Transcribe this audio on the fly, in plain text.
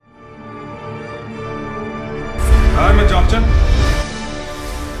a doctor,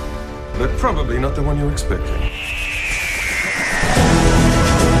 but probably not the one you expected.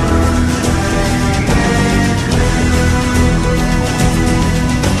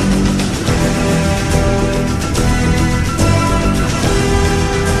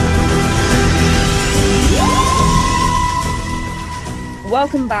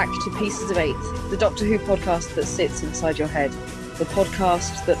 Welcome back to Pieces of Eight, the Doctor Who podcast that sits inside your head, the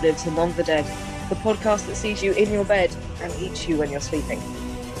podcast that lives among the dead, the podcast that sees you in your bed and eats you when you're sleeping.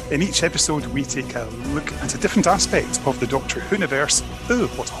 In each episode, we take a look at a different aspect of the Doctor Who-niverse,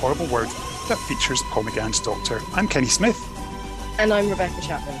 what a horrible word, that features Paul McGann's Doctor. I'm Kenny Smith. And I'm Rebecca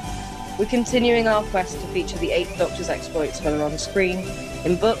Chapman. We're continuing our quest to feature the Eighth Doctor's exploits, whether on screen,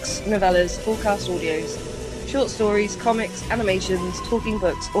 in books, novellas, full-cast audios, short stories, comics, animations, talking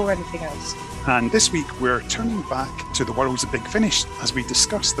books, or anything else. And this week we're turning back to the world's Big Finish as we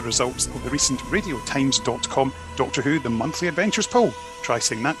discuss the results of the recent RadioTimes.com Doctor Who The Monthly Adventures poll. Try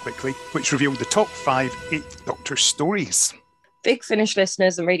saying that quickly, which revealed the top 5 Eighth Doctor stories. Big Finish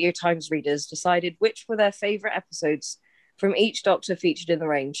listeners and Radio Times readers decided which were their favourite episodes from each Doctor featured in the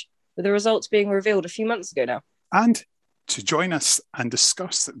range, with the results being revealed a few months ago now. And to join us and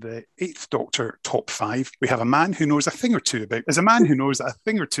discuss the Eighth Doctor top 5, we have a man who knows a thing or two about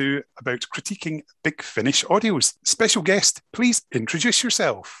critiquing Big Finish audios. Special guest, please introduce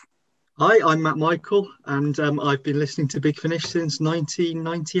yourself. Hi, I'm Matt Michael, and I've been listening to Big Finish since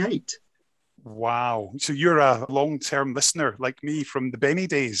 1998. Wow. So you're a long-term listener like me from the Benny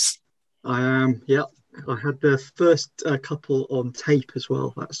days. I am, yeah. I had the first couple on tape as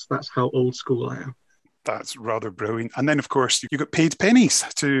well. That's how old school I am. That's rather brilliant. And then, of course, you got paid pennies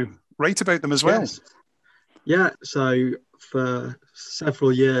to write about them as well. Yes. Yeah, so for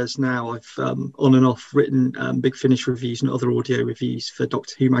several years now, I've on and off written Big Finish reviews and other audio reviews for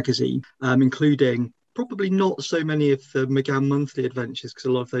Doctor Who magazine, including probably not so many of the McGann monthly adventures, because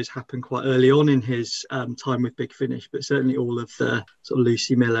a lot of those happened quite early on in his time with Big Finish, but certainly all of the sort of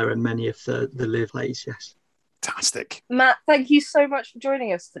Lucy Miller and many of the Liv plays, yes. Fantastic. Matt, thank you so much for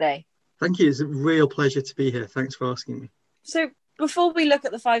joining us today. Thank you. It's a real pleasure to be here. Thanks for asking me. So before we look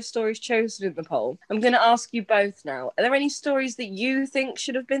at the 5 stories chosen in the poll, I'm going to ask you both now. Are there any stories that you think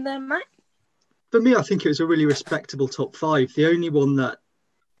should have been there, Matt? For me, I think it was a really respectable top 5. The only one that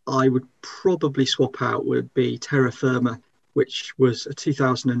I would probably swap out would be Terra Firma, which was a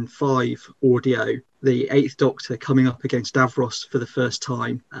 2005 audio, the Eighth Doctor coming up against Davros for the first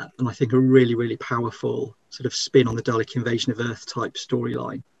time. And I think a really, really powerful sort of spin on the Dalek invasion of Earth type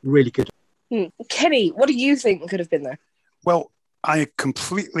storyline. Really good. Kenny, what do you think could have been there? Well, I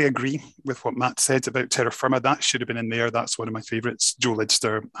completely agree with what Matt said about Terra Firma. That should have been in there. That's one of my favourites. Joe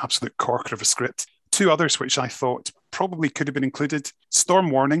Lidster, absolute corker of a script. 2 others which I thought probably could have been included. Storm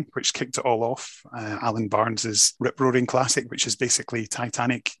Warning, which kicked it all off. Alan Barnes's rip-roaring classic, which is basically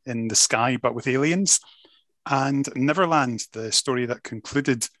Titanic in the sky, but with aliens. And Neverland, the story that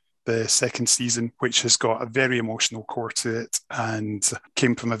concluded the second season, which has got a very emotional core to it and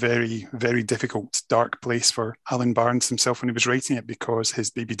came from a very, very difficult, dark place for Alan Barnes himself when he was writing it, because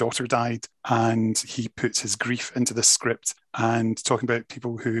his baby daughter died and he put his grief into the script, and talking about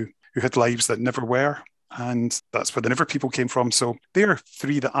people who had lives that never were. And that's where the Never people came from. So there are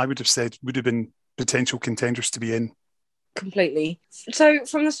 3 that I would have said would have been potential contenders to be in. Completely. So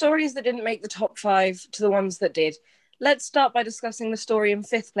from the stories that didn't make the top 5 to the ones that did, let's start by discussing the story in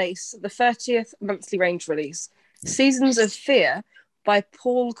 5th place, the 30th monthly range release, Seasons of Fear by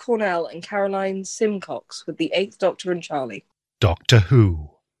Paul Cornell and Caroline Simcox, with the 8th Doctor and Charlie. Doctor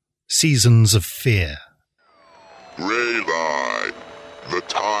Who, Seasons of Fear. Rayli, the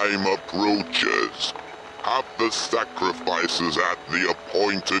time approaches. Have the sacrifices at the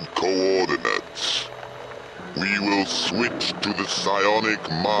appointed coordinates. We will switch to the psionic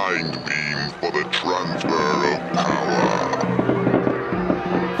mind beam for the transfer of power.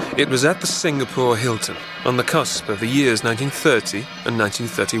 It was at the Singapore Hilton, on the cusp of the years 1930 and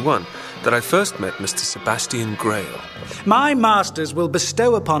 1931, that I first met Mr. Sebastian Grail. My masters will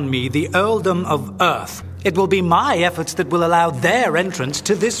bestow upon me the earldom of Earth. It will be my efforts that will allow their entrance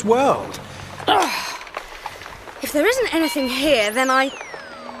to this world. Ugh. If there isn't anything here, then I... Rayli,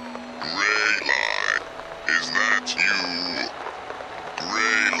 is that you?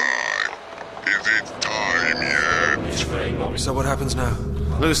 Rayli, is it time yet? So what happens now?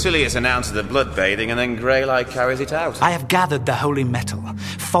 Lucilius announces the blood bathing and then Greylight carries it out. I have gathered the holy metal,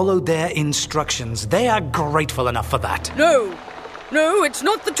 followed their instructions. They are grateful enough for that. No, it's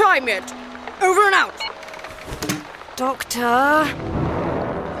not the time yet. Over and out. Doctor...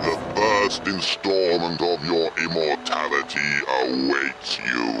 The first installment of your immortality awaits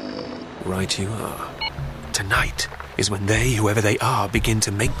you. Right you are. Tonight, is when they, whoever they are, begin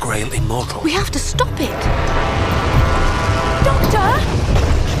to make Grail immortal. We have to stop it. Doctor!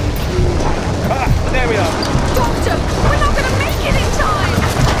 Ah, there we are. Doctor, we're not going to make it in time!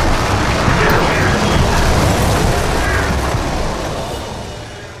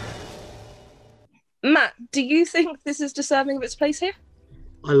 Matt, do you think this is deserving of its place here?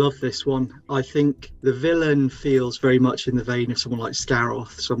 I love this one. I think the villain feels very much in the vein of someone like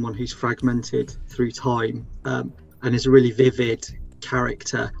Scaroth, someone who's fragmented through time, and is a really vivid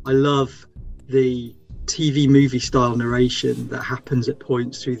character. I love the TV movie style narration that happens at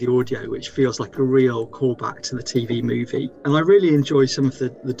points through the audio, which feels like a real callback to the TV movie. And I really enjoy some of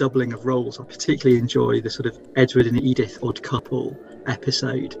the doubling of roles. I particularly enjoy the sort of Edward and Edith odd couple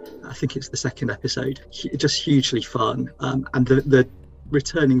episode. I think it's the second episode. Just hugely fun. And the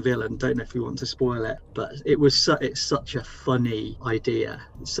returning villain, don't know if we want to spoil it, but it's such a funny idea,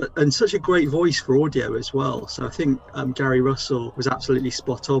 and such a great voice for audio as well. So I think Gary Russell was absolutely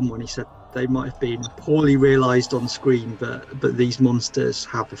spot on when he said they might have been poorly realised on screen, but these monsters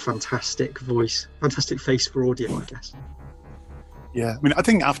have a fantastic voice, fantastic face for audio, I guess. Yeah, I mean, I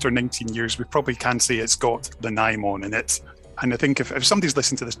think after 19 years, we probably can say it's got the Naimon in it. And I think if somebody's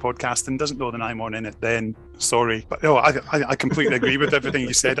listened to this podcast and doesn't know the Naimon in it, then sorry. But no, I completely agree with everything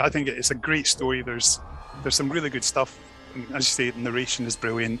you said. I think it's a great story. There's some really good stuff. As you say, the narration is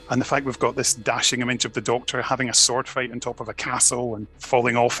brilliant. And the fact we've got this dashing image of the Doctor having a sword fight on top of a castle and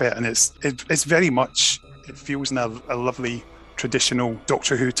falling off it. And it's very much, it feels in a lovely traditional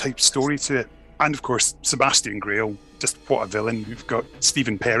Doctor Who type story to it. And of course, Sebastian Grail, just what a villain. We've got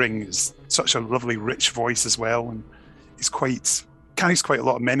Stephen Perring, is such a lovely, rich voice as well. And carries quite a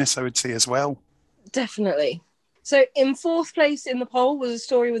lot of menace, I would say, as well. Definitely. So in fourth place in the poll was A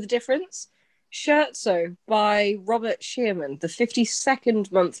Story with a Difference, Scherzo by Robert Shearman, the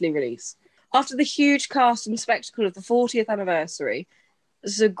 52nd monthly release. After the huge cast and spectacle of the 40th anniversary,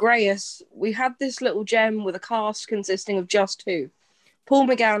 Zagreus, we had this little gem with a cast consisting of just two: Paul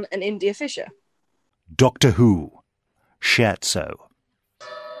McGann and India Fisher. Doctor Who, Scherzo.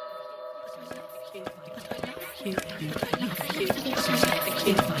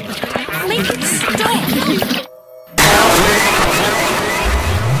 Make it stop!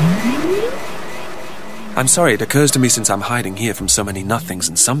 I'm sorry, it occurs to me since I'm hiding here from so many nothings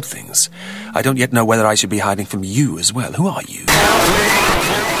and somethings, I don't yet know whether I should be hiding from you as well. Who are you?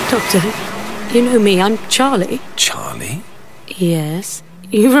 Doctor, you know me, I'm Charlie. Charlie? Yes.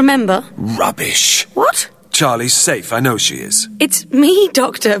 You remember? Rubbish. What? Charlie's safe, I know she is. It's me,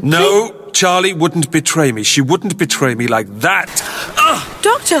 Doctor. No, Charlie wouldn't betray me. She wouldn't betray me like that.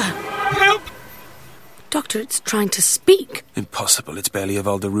 Doctor! Help! Doctor, it's trying to speak. Impossible. It's barely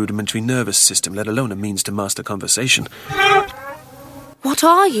evolved a rudimentary nervous system, let alone a means to master conversation. Help! What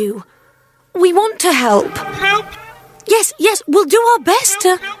are you? We want to help. Help! Yes, we'll do our best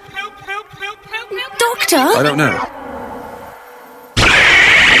to... Help. Doctor! I don't know.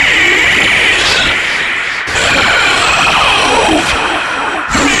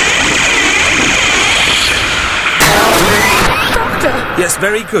 Yes,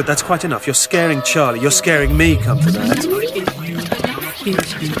 very good. That's quite enough. You're scaring Charlie. You're scaring me, come to that.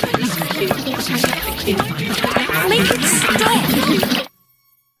 Make it stop!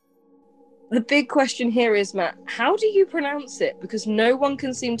 The big question here is, Matt, how do you pronounce it? Because no one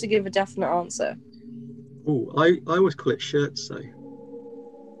can seem to give a definite answer. Oh, I always call it Scherzo.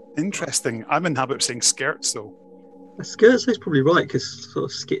 Interesting. I'm in the habit of saying Scherzo. Scherzo is probably right, because sort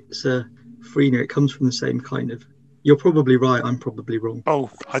of schizophrenia, it comes from the same kind of... You're probably right, I'm probably wrong.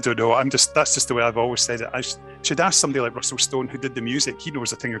 Oh, I don't know. That's just the way I've always said it. I should ask somebody like Russell Stone, who did the music. He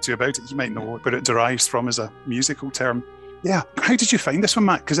knows a thing or two about it. He might know where it derives from as a musical term. Yeah. How did you find this one,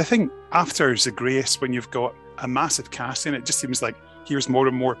 Matt? Because I think after Zagreus, when you've got a massive cast in it just seems like here's more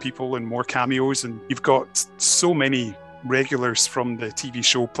and more people and more cameos, and you've got so many regulars from the TV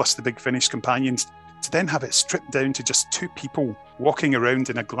show plus the Big Finish companions, to then have it stripped down to just two people walking around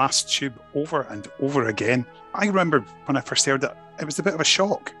in a glass tube over and over again. I remember when I first heard it, it was a bit of a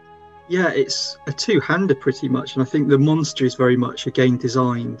shock. Yeah, it's a two-hander pretty much, and I think the monster is very much, again,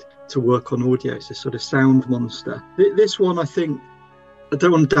 designed to work on audio. It's a sort of sound monster. This one, I think, I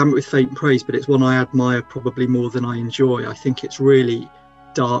don't want to damn it with faint praise, but it's one I admire probably more than I enjoy. I think it's really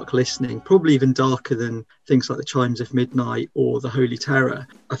dark listening, probably even darker than things like The Chimes of Midnight or The Holy Terror.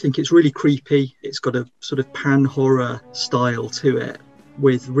 I think it's really creepy. It's got a sort of pan-horror style to it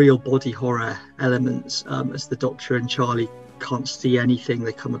with real body horror elements, as the Doctor and Charlie can't see anything.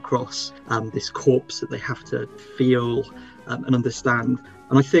 They come across this corpse that they have to feel, and understand.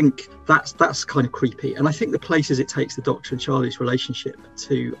 And I think that's kind of creepy. And I think the places it takes the Doctor and Charlie's relationship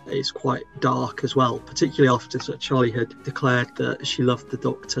to is quite dark as well, particularly after sort of Charlie had declared that she loved the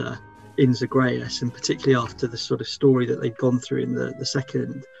Doctor in Zagreus, and particularly after the sort of story that they'd gone through in the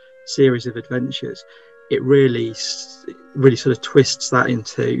second series of adventures. It really sort of twists that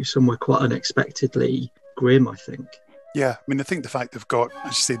into somewhere quite unexpectedly grim, I think. Yeah, I mean, I think the fact they've got,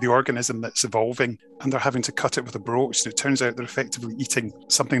 as you say, the organism that's evolving and they're having to cut it with a broach, and it turns out they're effectively eating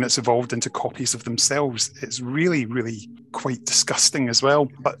something that's evolved into copies of themselves. It's really, really quite disgusting as well.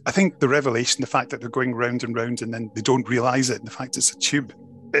 But I think the revelation, the fact that they're going round and round and then they don't realise it, and the fact it's a tube,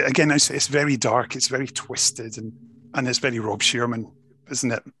 again, it's very dark, it's very twisted, and it's very Rob Shearman,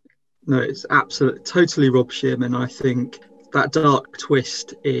 isn't it? No, it's absolutely, totally Rob Shearman. I think that dark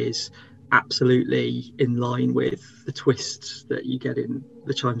twist is absolutely in line with the twists that you get in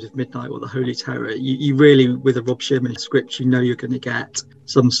The Chimes of Midnight or The Holy Terror. You really, with a Rob Shearman script, you know you're going to get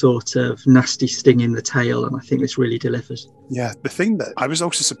some sort of nasty sting in the tail, and I think this really delivers. Yeah, the thing that I was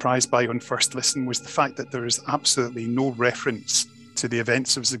also surprised by on first listen was the fact that there is absolutely no reference to the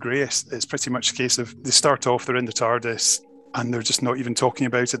events of Zagreus. It's pretty much a case of they start off, they're in the TARDIS, and they're just not even talking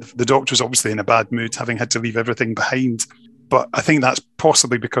about it. The Doctor's obviously in a bad mood, having had to leave everything behind. But I think that's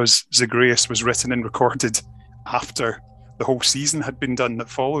possibly because Zagreus was written and recorded after the whole season had been done that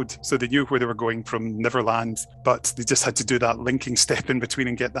followed. So they knew where they were going from Neverland, but they just had to do that linking step in between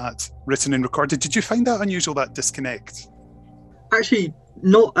and get that written and recorded. Did you find that unusual, that disconnect? Actually,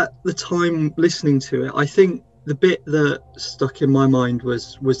 not at the time listening to it. I think the bit that stuck in my mind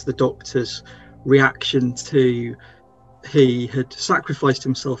was the Doctor's reaction to he had sacrificed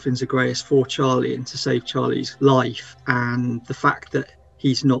himself in Zagreus for Charlie and to save Charlie's life, and the fact that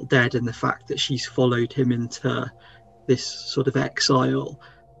he's not dead and the fact that she's followed him into this sort of exile.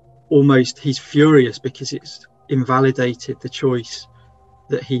 Almost he's furious because it's invalidated the choice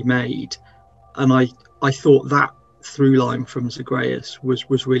that he made. And I thought that through line from Zagreus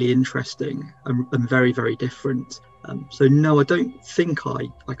was really interesting and very, very different. So no, I don't think I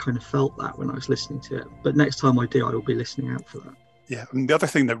kind of felt that when I was listening to it. But next time I do, I will be listening out for that. Yeah, and the other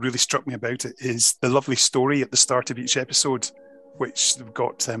thing that really struck me about it is the lovely story at the start of each episode, which they've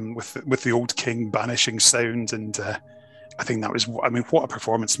got with the old king banishing sound. And I think that was, I mean, what a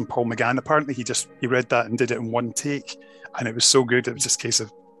performance from Paul McGann. Apparently he read that and did it in one take, and it was so good. It was just a case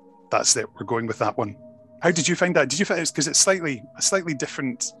of, that's it, we're going with that one. How did you find that? Did you find it? Because it's a slightly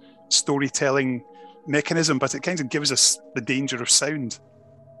different storytelling mechanism, but it kind of gives us the danger of sound.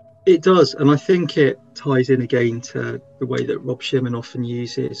 It does, and I think it ties in again to the way that Rob Shearman often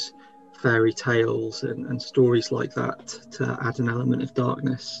uses fairy tales and stories like that to add an element of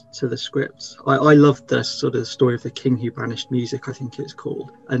darkness to the scripts. I loved the sort of story of the king who banished music, I think it's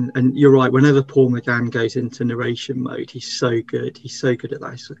called. And you're right, whenever Paul McGann goes into narration mode, he's so good. He's so good at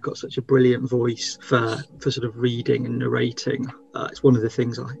that. He's got such a brilliant voice for sort of reading and narrating. It's one of the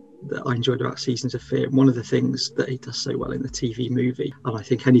things that I enjoyed about Seasons of Fear, and one of the things that he does so well in the TV movie. And I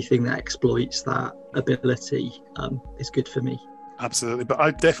think anything that exploits that ability is good for me. Absolutely, but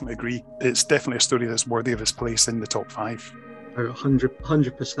I definitely agree. It's definitely a story that's worthy of its place in the top 5.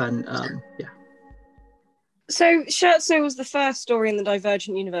 100%, yeah. So Scherzo was the first story in the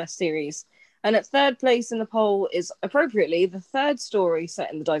Divergent Universe series, and at third place in the poll is, appropriately, the third story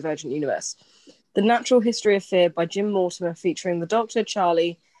set in the Divergent Universe, The Natural History of Fear by Jim Mortimer, featuring the Doctor,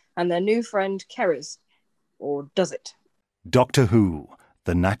 Charlie, and their new friend, Keres. Or does it? Doctor Who,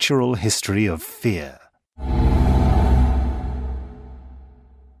 The Natural History of Fear.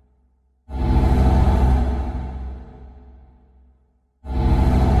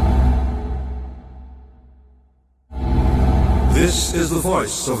 This is the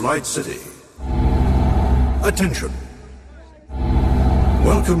voice of Light City. Attention.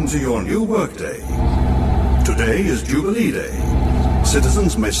 Welcome to your new workday. Today is Jubilee Day.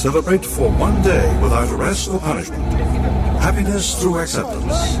 Citizens may celebrate for one day without arrest or punishment. Happiness through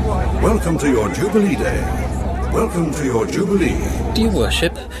acceptance. Welcome to your Jubilee Day. Welcome to your Jubilee. Do you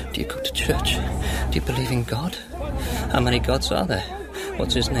worship? Do you go to church? Do you believe in God? How many gods are there?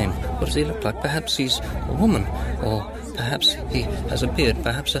 What's his name? What does he look like? Perhaps he's a woman, or perhaps he has a beard,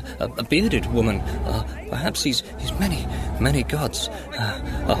 perhaps a bearded woman, perhaps he's many, many gods,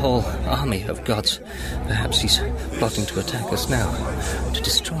 a whole army of gods. Perhaps he's plotting to attack us now, to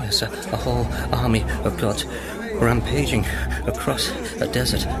destroy us, a whole army of gods, rampaging across a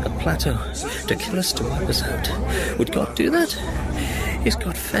desert, a plateau, to kill us, to wipe us out. Would God do that? Is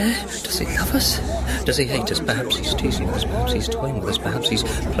God fair? Does he love us? Does he hate us? Perhaps he's teasing us, perhaps he's toying with us, perhaps he's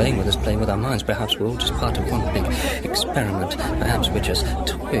playing with us, playing with our minds, perhaps we're all just part of one big experiment, perhaps we're just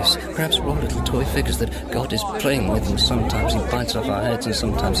toys, perhaps we're all little toy figures that God is playing with, and sometimes he bites off our heads, and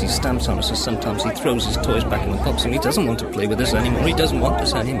sometimes he stamps on us, and sometimes he throws his toys back in the box, and he doesn't want to play with us anymore, he doesn't want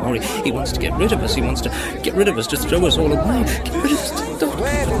us anymore, he wants to get rid of us, he wants to get rid of us, to throw us all away, get rid of us, don't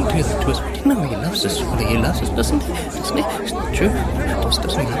do that to us. You know he loves us, surely he loves us, doesn't he? Isn't that true?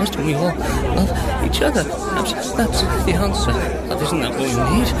 Doesn't he love us? Don't we all love each other? Perhaps that's the answer. Love isn't that what we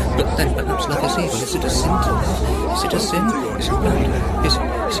need? But then perhaps love is evil. Is it a sin to love? Is it a sin? Is it wrong? Is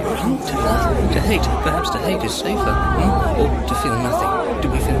it wrong to love? To hate? Perhaps to hate is safer. Or to feel nothing. Do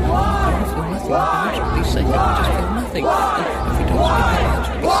we feel nothing? Do we feel nothing? Perhaps we'll be safer if we just feel nothing. And if we don't speak, perhaps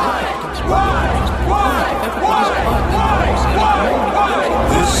we'll be safer. If we don't speak, perhaps we'll be quiet. If everybody's quiet, then we'll say,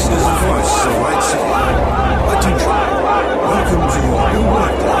 This is the voice of White City. Attention. Welcome to your new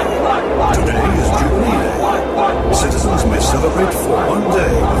workday. Today is Jubilee Day. Citizens may celebrate for one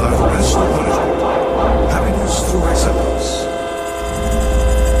day without arrest or punishment. Happiness through acceptance.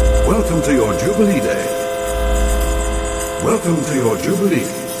 Welcome to your Jubilee Day. Welcome to your Jubilee.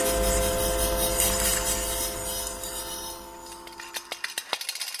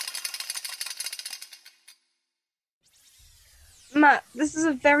 Matt, this is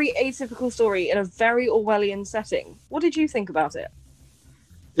a very atypical story in a very Orwellian setting. What did you think about it?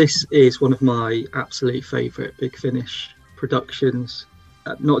 This is one of my absolute favourite Big Finish productions,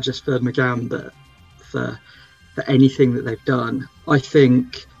 not just for McGann, but for anything that they've done. I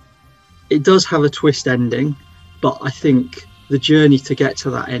think it does have a twist ending, but I think the journey to get to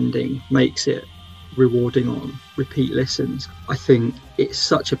that ending makes it rewarding on repeat listens. I think it's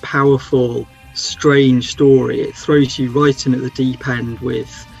such a powerful, strange story. It throws you right in at the deep end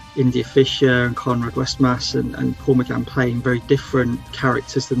with India Fisher and Conrad Westmaas and Paul McGann playing very different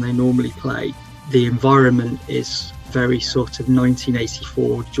characters than they normally play. The environment is very sort of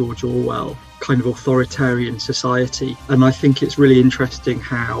 1984 George Orwell kind of authoritarian society, and I think it's really interesting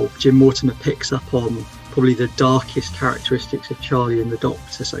how Jim Mortimer picks up on probably the darkest characteristics of Charlie and the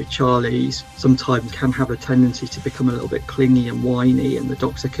Doctor. So Charlie's sometimes can have a tendency to become a little bit clingy and whiny, and the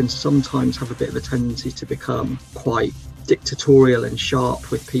Doctor can sometimes have a bit of a tendency to become quite dictatorial and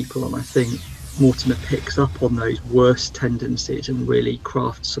sharp with people, and I think Mortimer picks up on those worst tendencies and really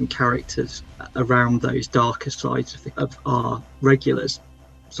crafts some characters around those darker sides of our regulars.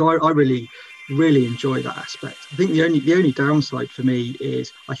 So I really enjoy that aspect. I think the only downside for me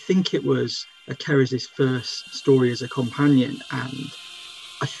is I think it was Keres' first story as a companion, and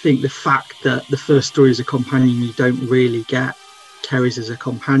I think the fact that the first story as a companion you don't really get Keres as a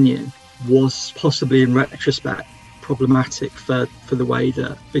companion was possibly in retrospect problematic for the way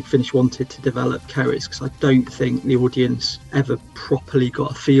that Big Finish wanted to develop Keres, because I don't think the audience ever properly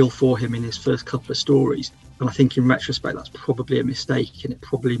got a feel for him in his first couple of stories. And I think in retrospect that's probably a mistake, and it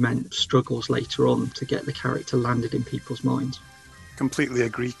probably meant struggles later on to get the character landed in people's minds. Completely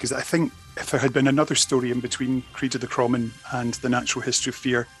agree, because I think if there had been another story in between Creed of the Crommen and The Natural History of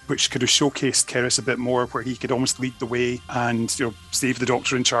Fear, which could have showcased Keres a bit more, where he could almost lead the way and save the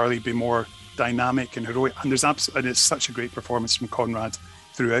Doctor and Charlie, be more dynamic and heroic, and it's such a great performance from Conrad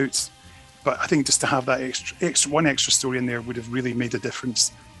throughout. But I think just to have that one extra story in there would have really made a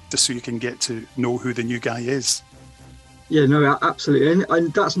difference, just so you can get to know who the new guy is. Yeah, no, absolutely,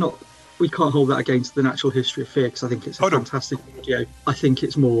 and that's not. We can't hold that against The Natural History of Fear, because I think it's a fantastic audio. I think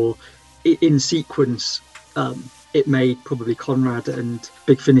it's more in sequence. It made probably Conrad and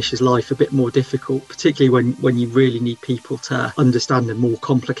Big Finish's life a bit more difficult, particularly when you really need people to understand a more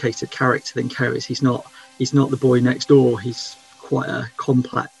complicated character than Keres. He's not the boy next door. He's quite a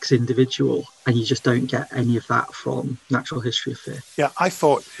complex individual, and you just don't get any of that from Natural History of Fear. Yeah, I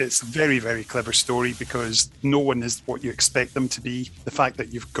thought it's a very, very clever story, because no one is what you expect them to be. The fact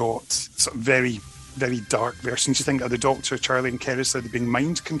that you've got sort of very, very dark versions. You think of the Doctor, Charlie and Keres, are they being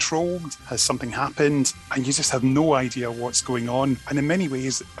mind controlled? Has something happened? And you just have no idea what's going on. And in many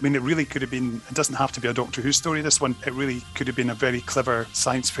ways, I mean, it really could have been, it doesn't have to be a Doctor Who story, this one. It really could have been a very clever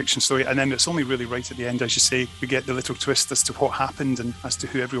science fiction story. And then it's only really right at the end, as you say, we get the little twist as to what happened and as to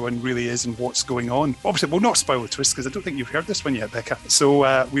who everyone really is and what's going on. Obviously, we'll not spoil the twist, because I don't think you've heard this one yet, Becca.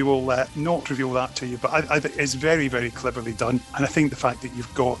 So we will not reveal that to you. But I think it's very, very cleverly done. And I think the fact that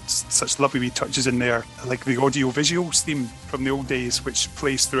you've got such lovely wee touches in there, like the audio-visuals theme from the old days, which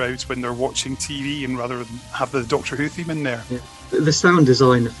plays throughout when they're watching TV, and rather than have the Doctor Who theme in there. Yeah. The sound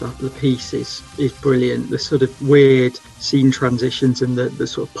design of the piece is brilliant. The sort of weird scene transitions and the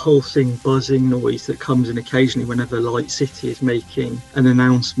sort of pulsing, buzzing noise that comes in occasionally whenever Light City is making an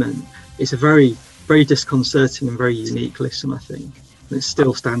announcement. It's a very, very disconcerting and very unique listen, I think. It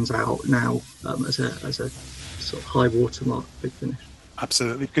still stands out now as a sort of high watermark Big Finish.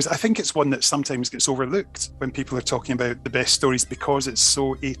 Absolutely, because I think it's one that sometimes gets overlooked when people are talking about the best stories because it's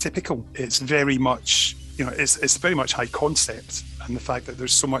so atypical. It's very much, it's very much high concept, and the fact that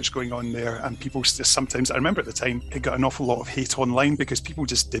there's so much going on there, and people just sometimes, I remember at the time, it got an awful lot of hate online because people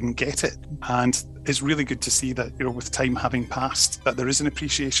just didn't get it. And it's really good to see that, with time having passed, that there is an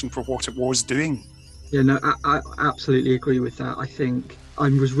appreciation for what it was doing. Yeah, no, I absolutely agree with that. I think I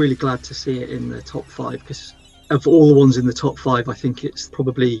was really glad to see it in the top 5 because of all the ones in the top 5, I think it's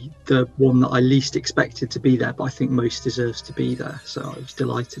probably the one that I least expected to be there, but I think most deserves to be there. So I was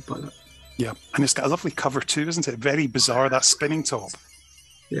delighted by that. Yeah, and it's got a lovely cover too, isn't it? Very bizarre, that spinning top.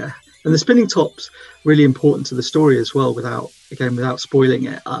 Yeah, and the spinning top's really important to the story as well, without spoiling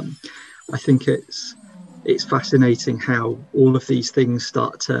it. I think it's fascinating how all of these things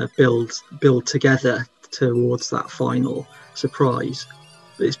start to build together towards that final surprise.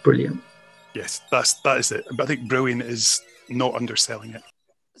 It's brilliant. Yes, that is it. But I think brilliant is not underselling it.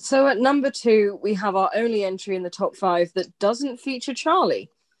 So at number 2, we have our only entry in the top 5 that doesn't feature Charlie,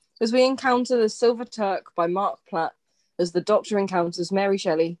 as we encounter The Silver Turk by Mark Platt as the Doctor encounters Mary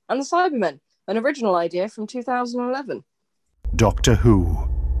Shelley and the Cybermen, an original idea from 2011. Doctor Who,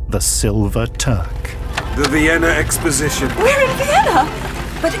 The Silver Turk. The Vienna Exposition. We're in Vienna!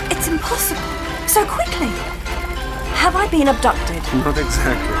 But it's impossible. So quickly. Have I been abducted? Not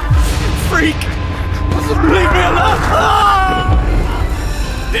exactly. Freak! Leave me alone!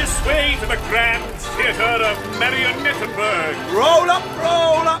 This way to the Grand Theatre of Marienettenburg. Roll up,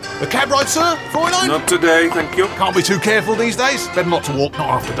 roll up. The cab ride, sir? Fräulein? Not today, thank you. Can't be too careful these days. Better not to walk, not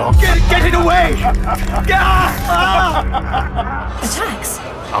after dark. Get it away! Attacks?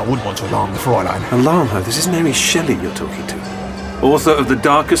 I wouldn't want to alarm the Fräulein. Alarm her? This is Mary Shelley you're talking to. Author of the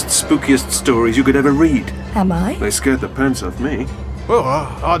darkest, spookiest stories you could ever read. Am I? They scared the pants off me. Well,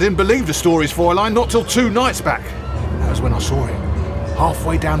 I didn't believe the stories, Fräulein, not till 2 nights back. That was when I saw him.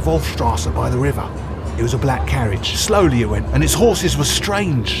 Halfway down Wolfstrasse by the river. It was a black carriage. Slowly it went, and its horses were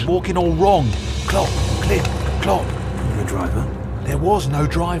strange, walking all wrong. Clop, clip, clop. No driver? There was no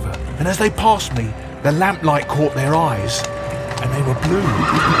driver. And as they passed me, the lamplight caught their eyes, and they were blue.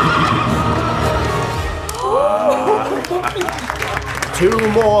 2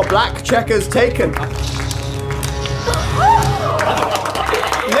 more black checkers taken.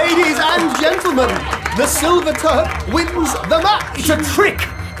 Ladies and gentlemen, the Silver Turk wins the match. It's a trick.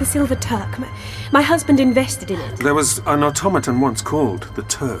 The Silver Turk. My husband invested in it. There was an automaton once called the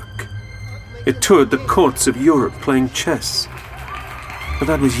Turk. It toured the courts of Europe playing chess. But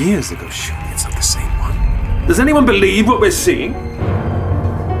that was years ago. Surely it's not the same one. Does anyone believe what we're seeing?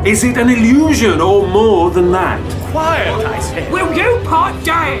 Is it an illusion or more than that? Quiet, I said. Will you pipe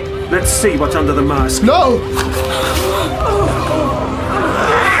down? Let's see what's under the mask. No!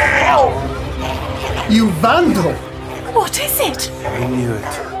 You vandal! What is it? I knew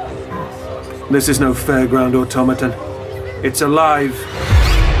it. This is no fairground automaton. It's alive.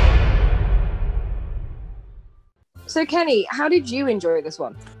 So Kenny, how did you enjoy this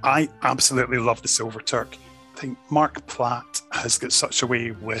one? I absolutely love The Silver Turk. I think Mark Platt has got such a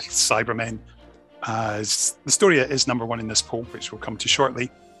way with Cybermen, as the story is number 1 in this poll, which we'll come to shortly,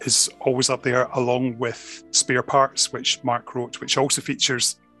 is always up there, along with Spare Parts, which Mark wrote, which also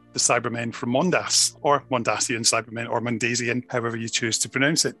features the Cybermen from Mondas, or Mondasian Cybermen, or Mondasian, however you choose to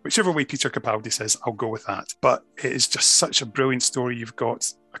pronounce it. Whichever way Peter Capaldi says, I'll go with that. But it is just such a brilliant story. You've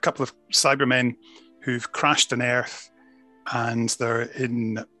got a couple of Cybermen who've crashed on Earth, and they're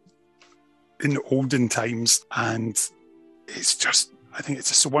in olden times, and it's just, I think it's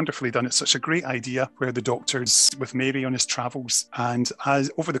just so wonderfully done. It's such a great idea where the Doctor's with Mary on his travels, and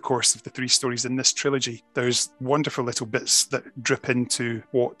as over the course of the 3 stories in this trilogy, there's wonderful little bits that drip into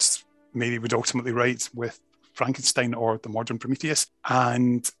what Mary would ultimately write with Frankenstein or the modern Prometheus,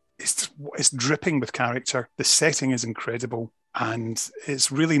 and it's dripping with character. The setting is incredible, and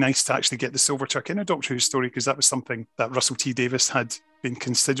it's really nice to actually get the Silver Turk in a Doctor Who story, because that was something that Russell T Davies had been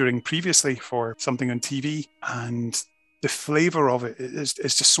considering previously for something on TV, and the flavour of it is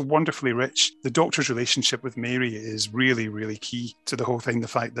just so wonderfully rich. The Doctor's relationship with Mary is really, really key to the whole thing. The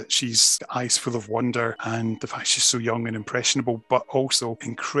fact that she's eyes full of wonder, and the fact she's so young and impressionable, but also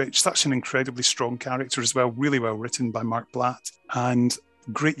such an incredibly strong character as well. Really well written by Mark Platt, and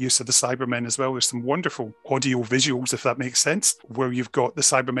great use of the Cybermen as well. There's some wonderful audio visuals, if that makes sense, where you've got the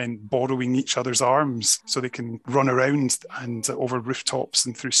Cybermen borrowing each other's arms so they can run around and over rooftops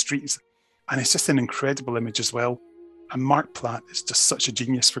and through streets. And it's just an incredible image as well. And Mark Platt is just such a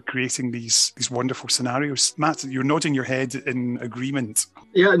genius for creating these wonderful scenarios. Matt, you're nodding your head in agreement.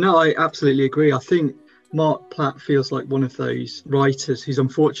 Yeah, no, I absolutely agree. I think Mark Platt feels like one of those writers whose,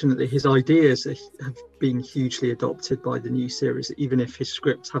 unfortunately, his ideas have been hugely adopted by the new series, even if his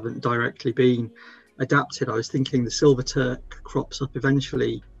scripts haven't directly been adapted. I was thinking the Silver Turk crops up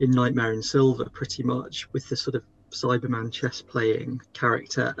eventually in Nightmare in Silver, pretty much, with the sort of Cyberman chess playing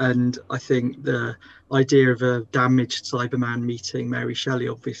character, and I think the idea of a damaged Cyberman meeting Mary Shelley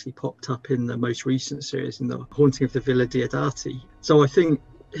obviously popped up in the most recent series, in The Haunting of the Villa Diodati. So I think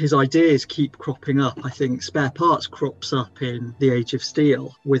his ideas keep cropping up. I think Spare Parts crops up in The Age of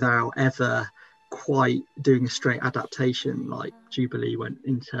Steel without ever quite doing a straight adaptation like Jubilee went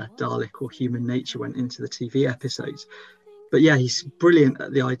into Dalek or Human Nature went into the TV episodes. But yeah, he's brilliant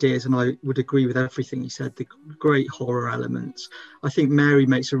at the ideas, and I would agree with everything he said, the great horror elements. I think Mary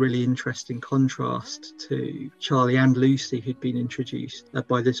makes a really interesting contrast to Charlie and Lucy, who'd been introduced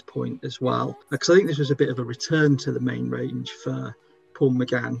by this point as well. Because I think this was a bit of a return to the main range for Paul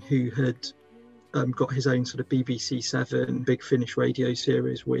McGann, who had got his own sort of BBC 7 Big Finish radio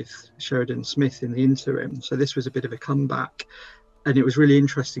series with Sheridan Smith in the interim. So this was a bit of a comeback. And it was really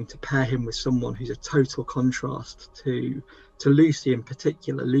interesting to pair him with someone who's a total contrast to Lucy in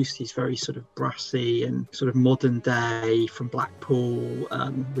particular. Lucy's very sort of brassy and sort of modern day from Blackpool,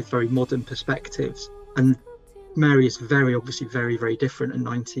 with very modern perspectives. And Mary is obviously very, very different, a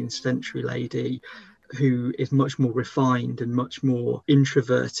 19th century lady who is much more refined and much more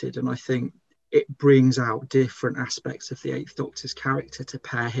introverted. And I think it brings out different aspects of the Eighth Doctor's character to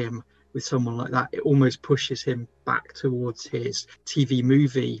pair him with someone like that. It almost pushes him back towards his TV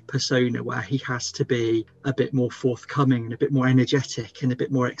movie persona, where he has to be a bit more forthcoming and a bit more energetic and a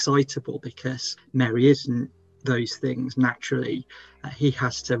bit more excitable, because Mary isn't those things naturally. He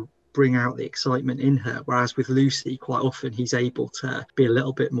has to bring out the excitement in her, whereas with Lucy, quite often he's able to be a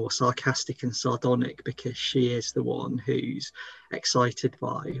little bit more sarcastic and sardonic, because she is the one who's excited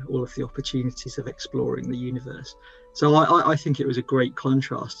by all of the opportunities of exploring the universe. So I think it was a great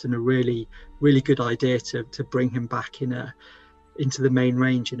contrast and a really, really good idea to bring him back into the main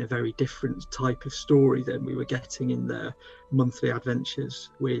range in a very different type of story than we were getting in the monthly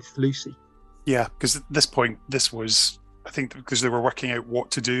adventures with Lucy. Yeah, because at this point, this was, I think, because they were working out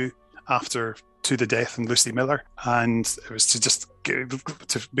what to do after To the Death and Lucy Miller, and it was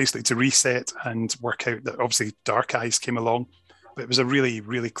to reset and work out that obviously Dark Eyes came along. But it was a really,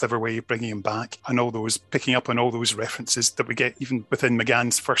 really clever way of bringing him back, and picking up on all those references that we get even within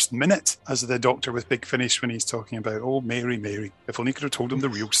McGann's first minute as the Doctor with Big Finish, when he's talking about, oh, Mary, Mary, if only could have told him the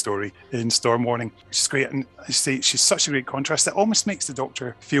real story in Storm Warning, which is great. And I say she's such a great contrast. It almost makes the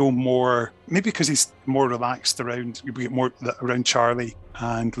Doctor feel more, maybe because he's more relaxed around Charlie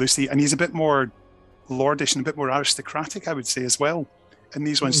and Lucy, and he's a bit more lordish and a bit more aristocratic, I would say, as well. In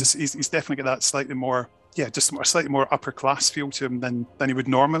these ones, he's definitely got that slightly more, just a slightly more upper class feel to him than he would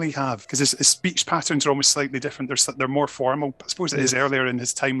normally have, because his speech patterns are almost slightly different. They're more formal. I suppose it is earlier in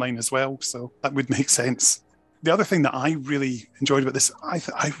his timeline as well, so that would make sense. The other thing that I really enjoyed about this,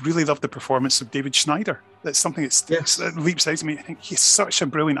 I really loved the performance of David Schneider. That's something that leaps out to me. I think he's such a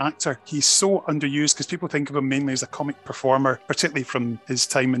brilliant actor. He's so underused, because people think of him mainly as a comic performer, particularly from his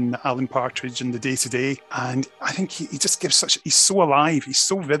time in Alan Partridge and The Day to Day. And I think he just gives he's so alive, he's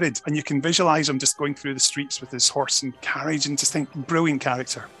so vivid, and you can visualise him just going through the streets with his horse and carriage, and just think, brilliant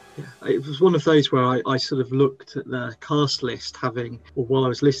character. Yeah, it was one of those where I sort of looked at the cast list while I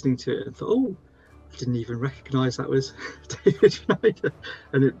was listening to it and thought, oh, I didn't even recognise that was David Schneider.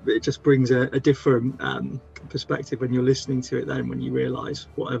 And it just brings a different perspective when you're listening to it then, when you realise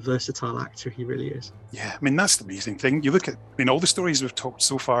what a versatile actor he really is. Yeah, I mean, that's the amazing thing. You look at, all the stories we've talked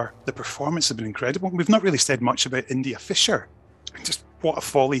so far, the performance has been incredible. We've not really said much about India Fisher. Just what a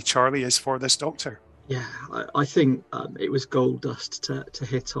folly Charlie is for this Doctor. Yeah, I think it was gold dust to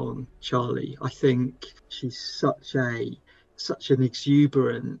hit on Charlie. I think she's such an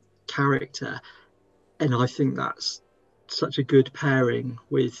exuberant character. And I think that's such a good pairing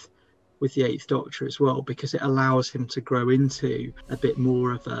with the Eighth Doctor as well, because it allows him to grow into a bit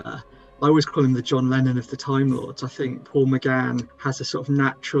more of I always call him the John Lennon of the Time Lords. I think Paul McGann has a sort of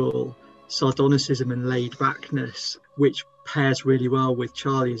natural sardonicism and laid-backness, which pairs really well with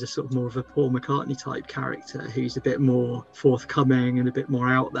Charlie as a sort of more of a Paul McCartney type character, who's a bit more forthcoming and a bit more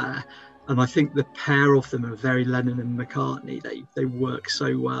out there. And I think the pair of them are very Lennon and McCartney. They work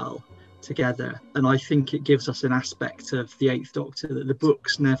so well together, and I think it gives us an aspect of the Eighth Doctor that the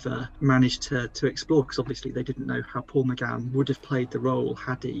books never managed to explore, because obviously they didn't know how Paul McGann would have played the role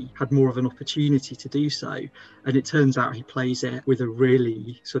had he had more of an opportunity to do so. And it turns out he plays it with a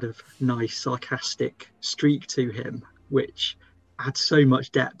really sort of nice sarcastic streak to him, which adds so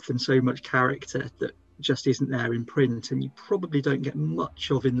much depth and so much character that just isn't there in print, and you probably don't get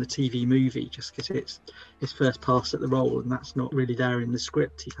much of in the TV movie, just because it's his first pass at the role, and that's not really there in the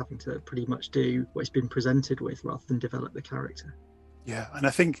script. He's having to pretty much do what he's been presented with rather than develop the character. Yeah, and I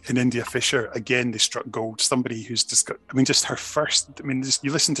think in India Fisher, again, they struck gold. Somebody who's just got, just her first,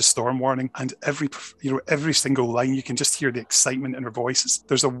 you listen to Storm Warning, and every single line, you can just hear the excitement in her voice.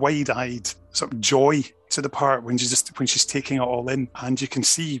 There's a wide-eyed sort of joy to the part when she's taking it all in. And you can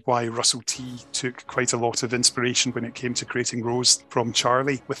see why Russell T took quite a lot of inspiration when it came to creating Rose from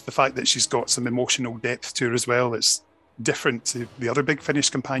Charlie, with the fact that she's got some emotional depth to her as well. It's different to the other Big Finish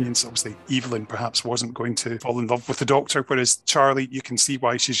companions. Obviously, Evelyn perhaps wasn't going to fall in love with the Doctor, whereas Charlie, you can see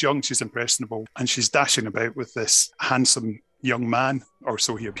why she's young, she's impressionable, and she's dashing about with this handsome young man, or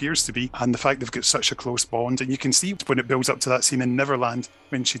so he appears to be, and the fact they've got such a close bond. And you can see when it builds up to that scene in Neverland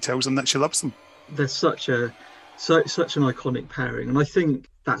when she tells him that she loves him. There's such an iconic pairing, and I think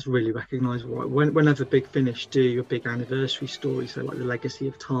that's really recognisable. Whenever Big Finish do a big anniversary story, so like The Legacy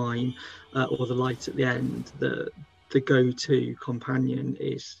of Time or The Light at the End, the go-to companion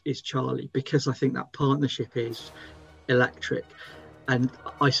is Charlie, because I think that partnership is electric. And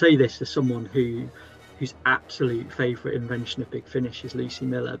I say this as someone whose absolute favourite invention of Big Finish is Lucy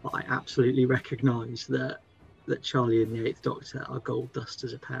Miller, but I absolutely recognise that Charlie and the Eighth Doctor are gold dust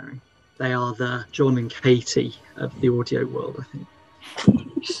as a pairing. They are the John and Katie of the audio world, I think.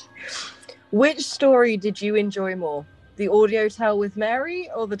 Which story did you enjoy more? The audio tell with Mary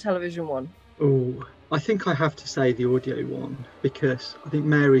or the television one? Oh, I think I have to say the audio one, because I think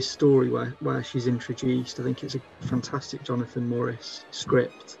Mary's story where she's introduced, I think it's a fantastic Jonathan Morris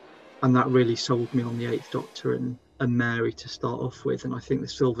script, and that really sold me on the Eighth Doctor and Mary to start off with. And I think the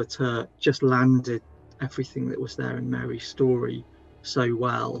Silver Turk just landed everything that was there in Mary's story so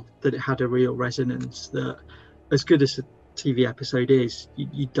well that it had a real resonance. That as good as the TV episode is,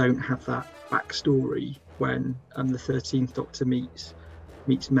 you don't have that backstory when the 13th Doctor meets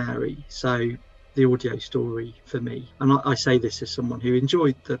Mary. So the audio story for me, and I say this as someone who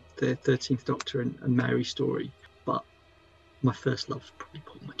enjoyed the 13th Doctor and Mary's story, but my first love's probably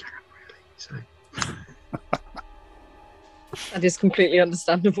Paul McGann, really. So that is completely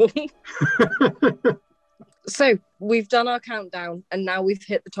understandable. So we've done our countdown, and now we've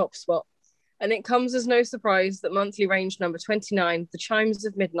hit the top spot. And it comes as no surprise that monthly range number 29, The Chimes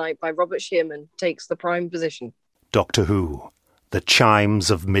of Midnight by Robert Shearman, takes the prime position. Doctor Who, The Chimes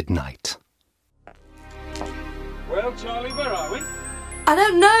of Midnight. Well, Charlie, where are we? I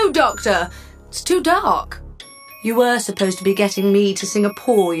don't know, Doctor. It's too dark. You were supposed to be getting me to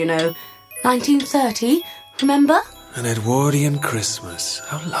Singapore, 1930, remember? An Edwardian Christmas.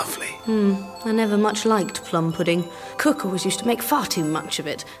 How lovely. I never much liked plum pudding. Cook always used to make far too much of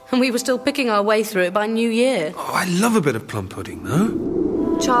it, and we were still picking our way through it by New Year. Oh, I love a bit of plum pudding,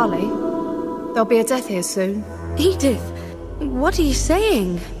 though. Charlie, there'll be a death here soon. Edith, what are you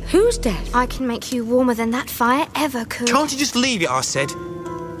saying? Who's dead? I can make you warmer than that fire ever could. Can't you just leave it, I said?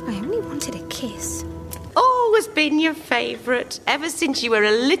 I only wanted a kiss. Always been your favourite, ever since you were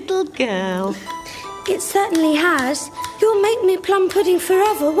a little girl. It certainly has. You'll make me plum pudding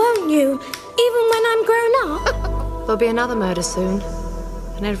forever, won't you? Even when I'm grown up? There'll be another murder soon,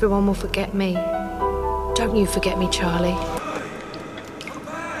 and everyone will forget me. Don't you forget me, Charlie.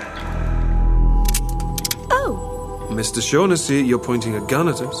 Mr. Shaughnessy, you're pointing a gun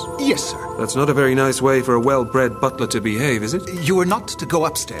at us. Yes, sir. That's not a very nice way for a well-bred butler to behave, is it? You are not to go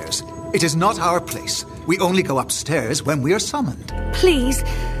upstairs. It is not our place. We only go upstairs when we are summoned. Please,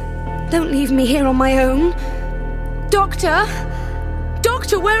 don't leave me here on my own. Doctor!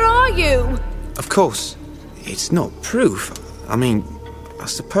 Doctor, where are you? Of course, it's not proof. I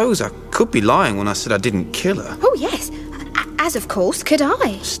suppose I could be lying when I said I didn't kill her. Oh, yes. As of course could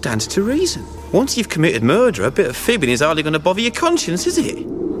I. Stands to reason. Once you've committed murder, a bit of fibbing is hardly going to bother your conscience, is it?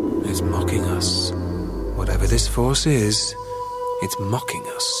 It's mocking us. Whatever this force is, it's mocking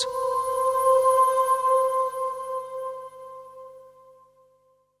us.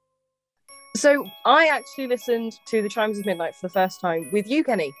 So I actually listened to The Chimes of Midnight for the first time with you,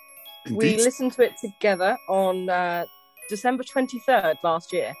 Kenny. Indeed. We listened to it together on December 23rd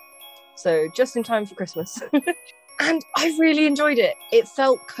last year. So just in time for Christmas. And I really enjoyed it. It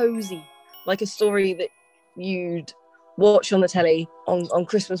felt cosy, like a story that you'd watch on the telly on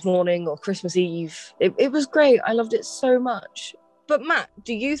Christmas morning or Christmas Eve. It was great. I loved it so much. But Matt,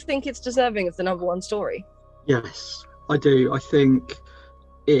 do you think it's deserving of the number one story? Yes, I do. I think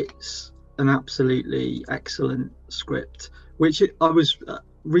it's an absolutely excellent script, which I was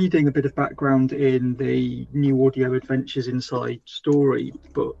reading a bit of background in the New Audio Adventures Inside Story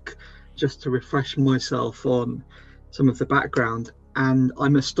book just to refresh myself on some of the background, and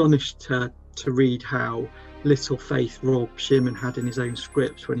I'm astonished to to read how little faith Rob Shearman had in his own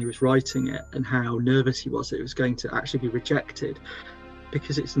script when he was writing it, and how nervous he was that it was going to actually be rejected,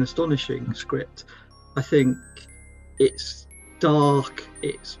 because it's an astonishing script. I think it's dark,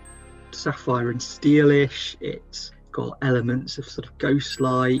 it's sapphire and steelish, it's got elements of sort of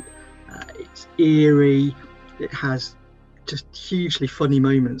ghostlight, it's eerie, it has just hugely funny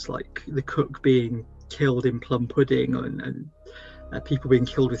moments like the cook being killed in plum pudding, and people being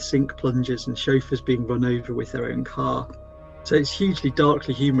killed with sink plungers, and chauffeurs being run over with their own car. So it's hugely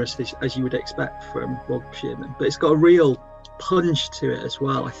darkly humorous, as you would expect from Rob Shearman, but it's got a real punch to it as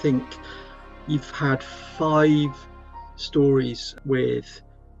well. I think you've had 5 stories with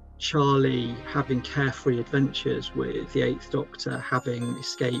Charlie having carefree adventures with the 8th Doctor, having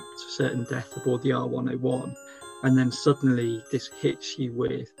escaped certain death aboard the R101, and then suddenly this hits you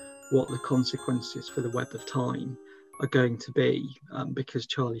with what the consequences for the Web of Time are going to be, because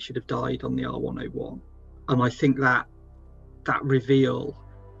Charlie should have died on the R101. And I think that reveal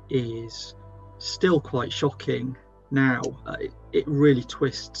is still quite shocking now. It really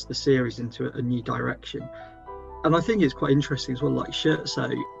twists the series into a new direction. And I think it's quite interesting as well, like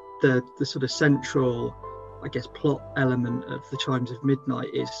Scherzo, the sort of central, I guess, plot element of the Chimes of Midnight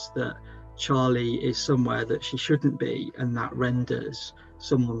is that Charlie is somewhere that she shouldn't be, and that renders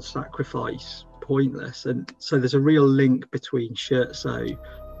someone's sacrifice pointless. And so there's a real link between Scherzo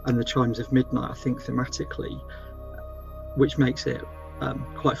and the Chimes of Midnight, I think, thematically, which makes it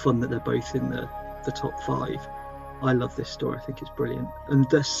quite fun that they're both in the top 5. I love this story. I think it's brilliant, and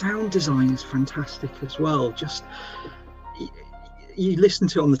the sound design is fantastic as well. Just you listen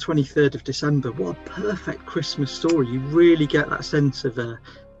to it on the 23rd of December, what a perfect Christmas story. You really get that sense of a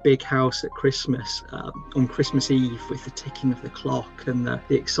big house at Christmas, on Christmas Eve, with the ticking of the clock and the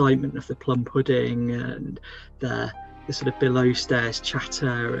excitement of the plum pudding and the sort of below stairs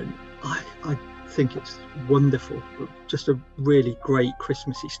chatter. And I think it's wonderful. Just a really great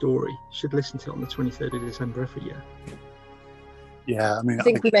Christmassy story. Should listen to it on the 23rd of December every year. Yeah, I mean, I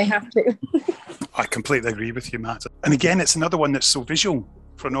think we may have to. I completely agree with you, Matt. And again, it's another one that's so visual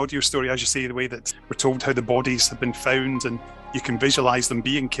for an audio story, as you say, the way that we're told how the bodies have been found and you can visualise them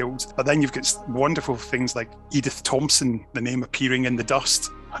being killed. But then you've got wonderful things like Edith Thompson, the name appearing in the dust,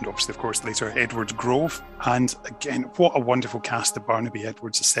 and obviously, of course, later Edward Grove. And again, what a wonderful cast of Barnaby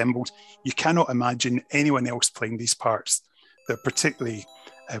Edwards assembled. You cannot imagine anyone else playing these parts. They're particularly,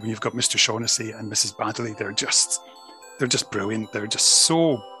 when you've got Mr. Shaughnessy and Mrs. Baddeley, they're just brilliant. They're just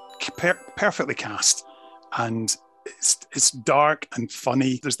so perfectly cast. And it's dark and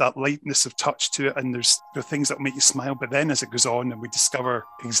funny. There's that lightness of touch to it, and there are things that will make you smile. But then as it goes on and we discover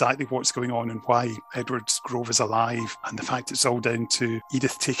exactly what's going on and why Edward's Grove is alive, and the fact it's all down to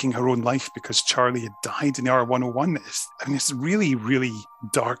Edith taking her own life because Charlie had died in the R101, it's a really, really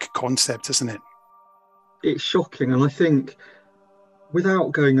dark concept, isn't it? It's shocking, and I think,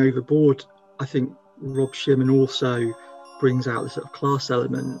 without going overboard, I think Rob Shearman also brings out the sort of class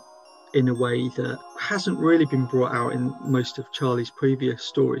element in a way that hasn't really been brought out in most of Charlie's previous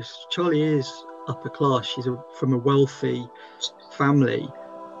stories. Charlie is upper class. She's from a wealthy family,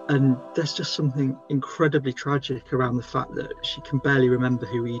 and there's just something incredibly tragic around the fact that she can barely remember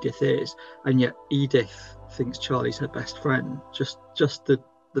who Edith is, and yet Edith thinks Charlie's her best friend. Just the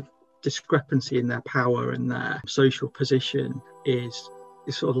discrepancy in their power and their social position is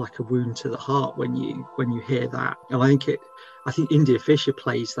sort of like a wound to the heart when you hear that. And I think India Fisher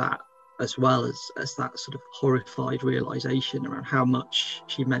plays that as well, as that sort of horrified realization around how much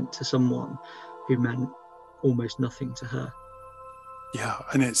she meant to someone who meant almost nothing to her. Yeah,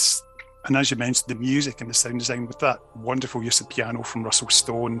 and as you mentioned, the music and the sound design with that wonderful use of piano from Russell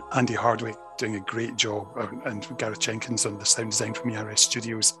Stone, Andy Hardwick doing a great job, and Gareth Jenkins on the sound design from ERS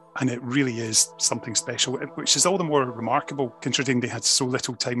Studios. And it really is something special, which is all the more remarkable considering they had so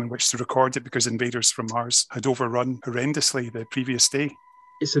little time in which to record it because Invaders from Mars had overrun horrendously the previous day.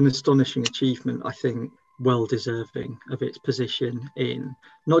 It's an astonishing achievement, I think, well deserving of its position in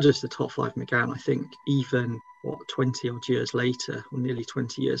not just the top 5 McGann. I think even 20 odd years later, or nearly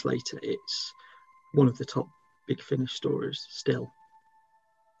 20 years later, it's one of the top Big Finish stories still.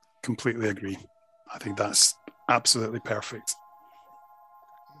 Completely agree. I think that's absolutely perfect.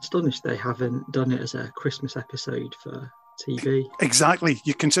 Astonished they haven't done it as a Christmas episode for TV. Exactly.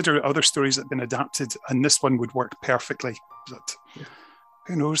 You consider other stories that have been adapted, and this one would work perfectly. But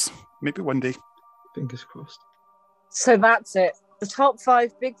who knows? Maybe one day. Fingers crossed. So that's it. The top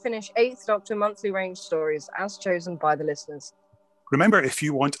 5 Big Finish 8th Doctor monthly range stories as chosen by the listeners. Remember, if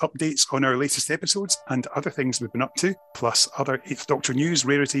you want updates on our latest episodes and other things we've been up to, plus other 8th Doctor news,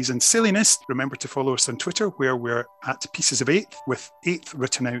 rarities and silliness, remember to follow us on Twitter, where we're at Pieces of 8th, with 8th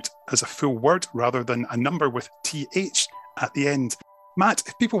written out as a full word rather than a number with TH at the end. Matt,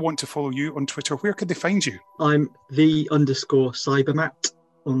 if people want to follow you on Twitter, where could they find you? I'm _Cybermatt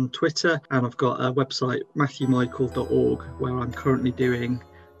on Twitter, and I've got a website, matthewmichael.org, where I'm currently doing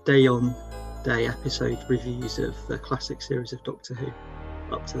day-on-day episode reviews of the classic series of Doctor Who,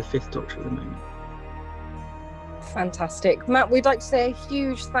 up to the 5th Doctor at the moment. Fantastic. Matt, we'd like to say a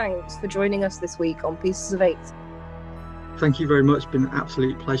huge thanks for joining us this week on Pieces of 8. Thank you very much. It's been an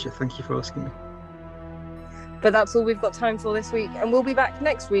absolute pleasure. Thank you for asking me. But that's all we've got time for this week, and we'll be back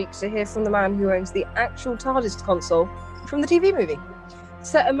next week to hear from the man who owns the actual TARDIS console from the TV movie.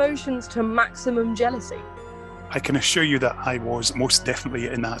 Set emotions to maximum jealousy. I can assure you that I was most definitely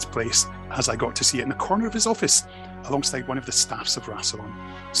in that place, as I got to see it in the corner of his office, alongside one of the staffs of Rassilon.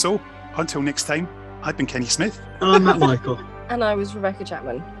 So, until next time, I've been Kenny Smith. I'm Matt Michael. And I was Rebecca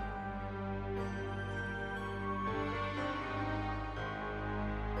Chapman.